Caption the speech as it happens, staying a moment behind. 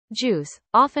Juice,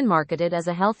 often marketed as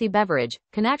a healthy beverage,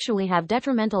 can actually have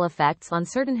detrimental effects on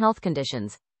certain health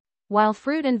conditions. While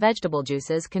fruit and vegetable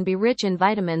juices can be rich in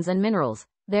vitamins and minerals,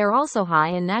 they are also high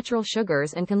in natural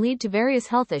sugars and can lead to various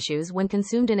health issues when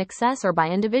consumed in excess or by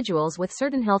individuals with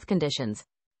certain health conditions.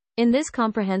 In this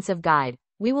comprehensive guide,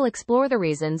 we will explore the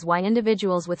reasons why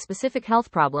individuals with specific health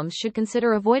problems should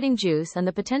consider avoiding juice and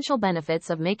the potential benefits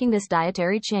of making this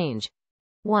dietary change.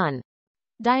 1.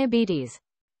 Diabetes.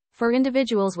 For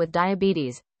individuals with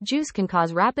diabetes, juice can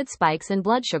cause rapid spikes in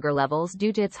blood sugar levels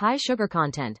due to its high sugar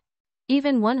content.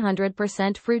 Even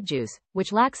 100% fruit juice,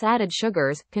 which lacks added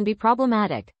sugars, can be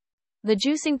problematic. The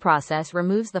juicing process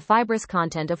removes the fibrous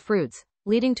content of fruits,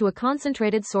 leading to a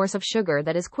concentrated source of sugar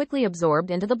that is quickly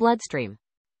absorbed into the bloodstream.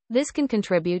 This can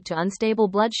contribute to unstable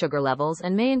blood sugar levels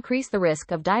and may increase the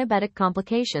risk of diabetic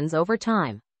complications over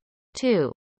time.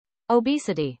 2.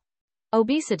 Obesity.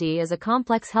 Obesity is a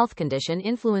complex health condition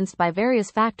influenced by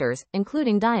various factors,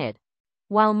 including diet.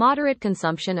 While moderate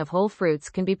consumption of whole fruits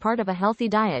can be part of a healthy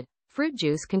diet, fruit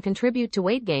juice can contribute to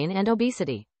weight gain and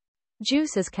obesity.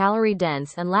 Juice is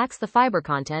calorie-dense and lacks the fiber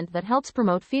content that helps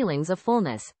promote feelings of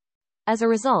fullness. As a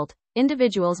result,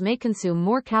 individuals may consume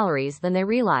more calories than they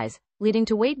realize, leading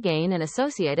to weight gain and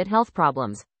associated health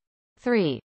problems.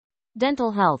 3.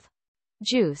 Dental health.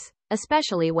 Juice,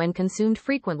 especially when consumed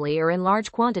frequently or in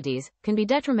large quantities, can be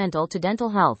detrimental to dental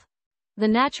health. The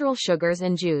natural sugars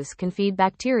in juice can feed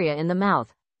bacteria in the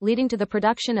mouth, leading to the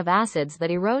production of acids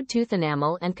that erode tooth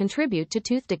enamel and contribute to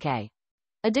tooth decay.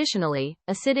 Additionally,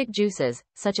 acidic juices,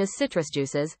 such as citrus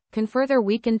juices, can further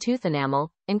weaken tooth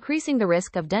enamel, increasing the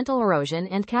risk of dental erosion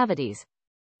and cavities.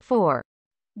 4.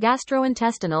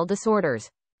 Gastrointestinal disorders.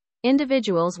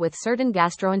 Individuals with certain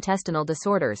gastrointestinal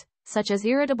disorders, such as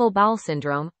irritable bowel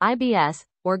syndrome, IBS,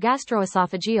 or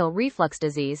gastroesophageal reflux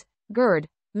disease, GERD,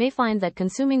 may find that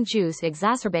consuming juice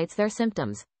exacerbates their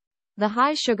symptoms. The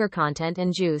high sugar content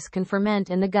in juice can ferment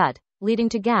in the gut, leading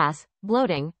to gas,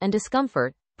 bloating, and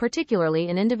discomfort, particularly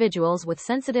in individuals with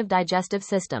sensitive digestive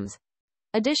systems.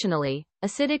 Additionally,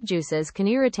 acidic juices can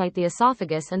irritate the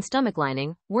esophagus and stomach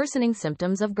lining, worsening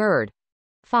symptoms of GERD.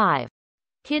 5.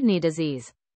 Kidney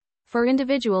disease. For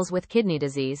individuals with kidney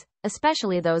disease,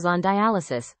 especially those on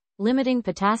dialysis, limiting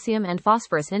potassium and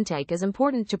phosphorus intake is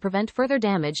important to prevent further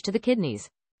damage to the kidneys.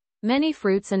 Many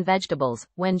fruits and vegetables,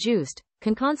 when juiced,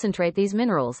 can concentrate these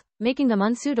minerals, making them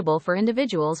unsuitable for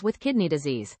individuals with kidney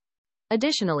disease.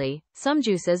 Additionally, some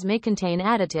juices may contain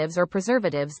additives or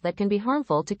preservatives that can be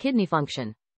harmful to kidney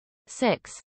function.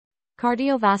 6.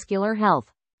 Cardiovascular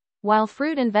health. While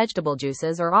fruit and vegetable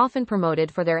juices are often promoted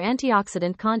for their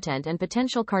antioxidant content and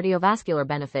potential cardiovascular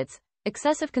benefits,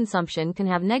 excessive consumption can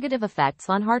have negative effects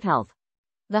on heart health.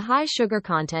 The high sugar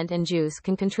content in juice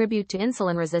can contribute to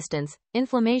insulin resistance,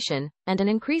 inflammation, and an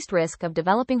increased risk of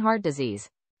developing heart disease.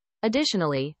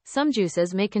 Additionally, some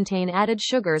juices may contain added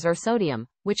sugars or sodium,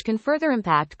 which can further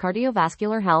impact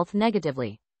cardiovascular health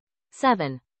negatively.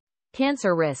 7.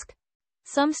 Cancer risk.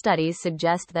 Some studies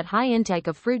suggest that high intake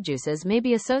of fruit juices may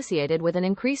be associated with an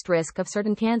increased risk of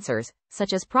certain cancers,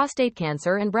 such as prostate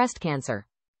cancer and breast cancer.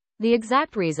 The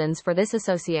exact reasons for this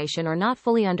association are not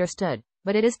fully understood,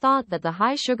 but it is thought that the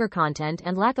high sugar content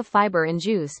and lack of fiber in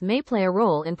juice may play a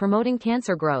role in promoting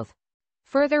cancer growth.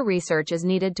 Further research is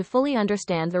needed to fully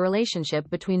understand the relationship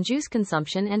between juice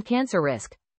consumption and cancer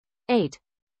risk. 8.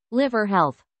 Liver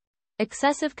health.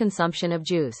 Excessive consumption of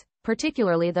juice,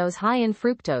 particularly those high in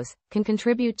fructose, can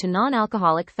contribute to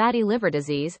non-alcoholic fatty liver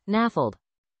disease, NAFLD.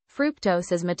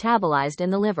 Fructose is metabolized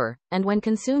in the liver, and when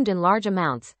consumed in large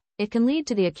amounts, it can lead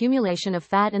to the accumulation of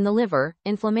fat in the liver,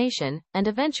 inflammation, and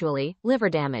eventually, liver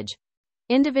damage.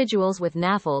 Individuals with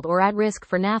NAFLD or at risk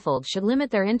for NAFLD should limit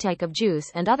their intake of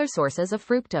juice and other sources of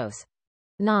fructose.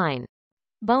 9.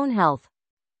 Bone health.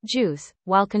 Juice,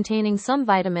 while containing some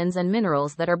vitamins and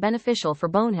minerals that are beneficial for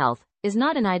bone health, is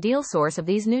not an ideal source of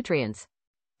these nutrients.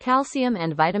 Calcium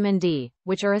and vitamin D,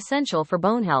 which are essential for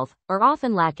bone health, are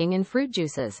often lacking in fruit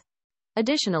juices.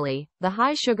 Additionally, the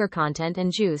high sugar content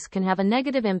in juice can have a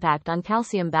negative impact on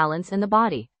calcium balance in the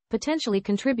body, potentially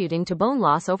contributing to bone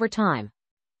loss over time.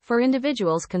 For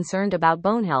individuals concerned about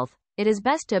bone health, it is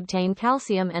best to obtain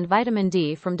calcium and vitamin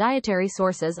D from dietary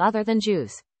sources other than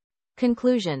juice.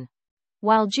 Conclusion.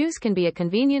 While juice can be a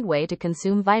convenient way to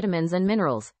consume vitamins and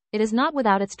minerals, it is not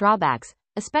without its drawbacks,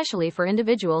 especially for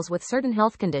individuals with certain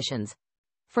health conditions.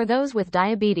 For those with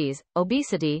diabetes,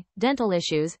 obesity, dental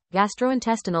issues,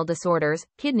 gastrointestinal disorders,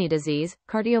 kidney disease,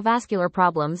 cardiovascular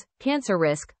problems, cancer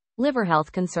risk, liver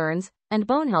health concerns, and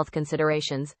bone health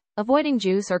considerations, avoiding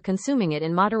juice or consuming it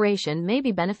in moderation may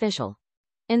be beneficial.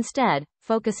 Instead,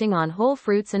 focusing on whole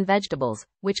fruits and vegetables,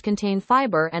 which contain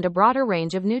fiber and a broader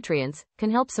range of nutrients, can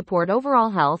help support overall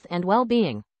health and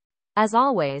well-being. As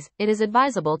always, it is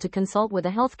advisable to consult with a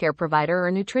healthcare provider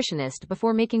or nutritionist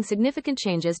before making significant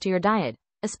changes to your diet,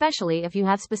 especially if you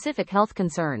have specific health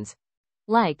concerns.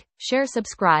 Like, share,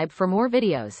 subscribe for more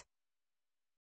videos.